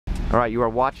All right, you are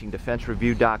watching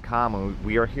DefenseReview.com, and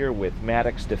we are here with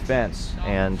Maddox Defense,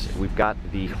 and we've got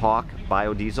the Hawk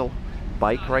Biodiesel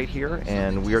bike right here,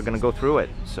 and we are going to go through it.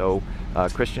 So,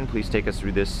 Christian, please take us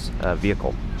through this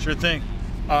vehicle. Sure thing.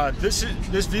 This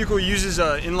vehicle uses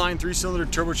an inline 3-cylinder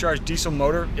turbocharged diesel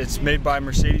motor. It's made by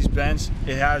Mercedes-Benz.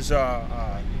 It has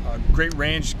a great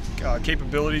range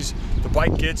capabilities. The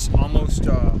bike gets almost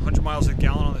 100 miles a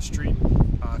gallon on the street,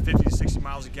 50 to 60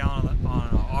 miles a gallon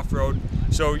on off-road.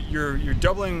 So you're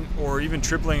doubling or even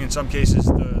tripling in some cases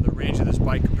the range of this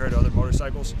bike compared to other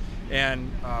motorcycles.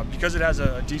 And because it has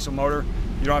a diesel motor,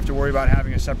 you don't have to worry about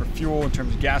having a separate fuel in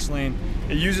terms of gasoline.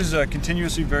 It uses a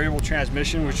continuously variable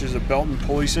transmission, which is a belt and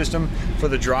pulley system for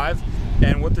the drive.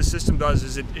 And what this system does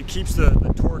is it keeps the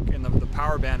torque and the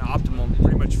power band optimum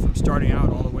pretty much from starting out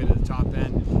all the way to the top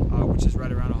end, which is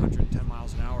right around 110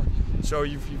 miles an hour. So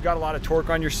you've got a lot of torque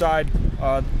on your side.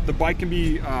 The bike can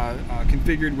be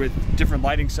configured with different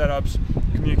lighting setups,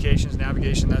 communications,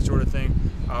 navigation, that sort of thing.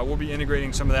 We'll be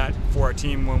integrating some of that for our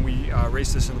team when we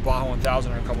race this in the Baja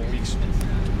 1000 in a couple of weeks.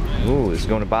 Ooh, this is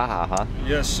going to Baja, huh?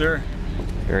 Yes, sir.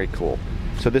 Very cool.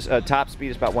 So this top speed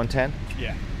is about 110?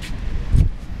 Yeah.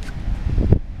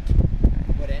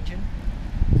 What engine?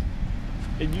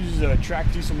 It uses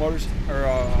track diesel motors, or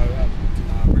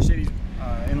Mercedes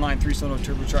inline 3-cylinder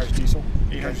turbocharged diesel,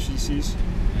 800 cc's.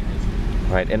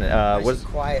 Right, and was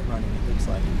quiet running, it looks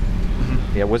like.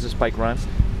 Yeah, what's this bike run?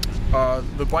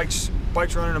 The bike's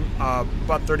running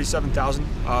about 37,000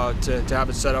 to have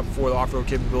it set up for the off-road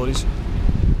capabilities.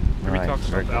 Can we talk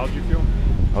about the algae fuel?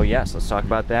 Oh yes, let's talk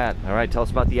about that. All right, tell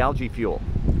us about the algae fuel.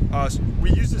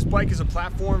 We use this bike as a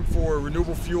platform for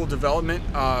renewable fuel development,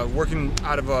 working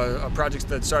out of a project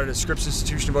that started at Scripps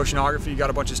Institution of Oceanography. Got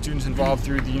a bunch of students involved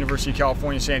through the University of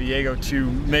California, San Diego, to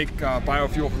make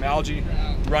biofuel from algae,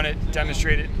 run it,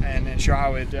 demonstrate it, and show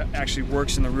how it actually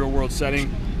works in the real-world setting.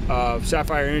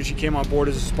 Sapphire Energy came on board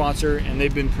as a sponsor, and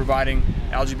they've been providing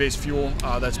algae-based fuel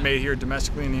that's made here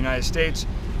domestically in the United States.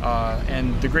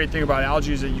 And the great thing about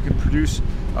algae is that you can produce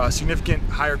a significant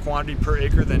higher quantity per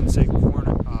acre than, say, corn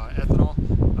ethanol,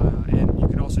 and you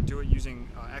can also do it using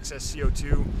excess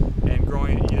CO2 and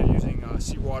growing it either using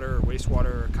seawater or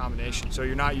wastewater or a combination. So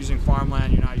you're not using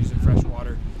farmland, you're not using fresh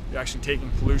water, you're actually taking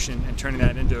pollution and turning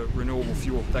that into renewable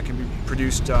fuel that can be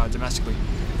produced domestically.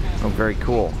 Oh, very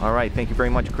cool. All right, thank you very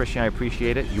much, Christian. I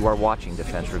appreciate it. You are watching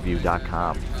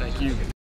DefenseReview.com. Thank you.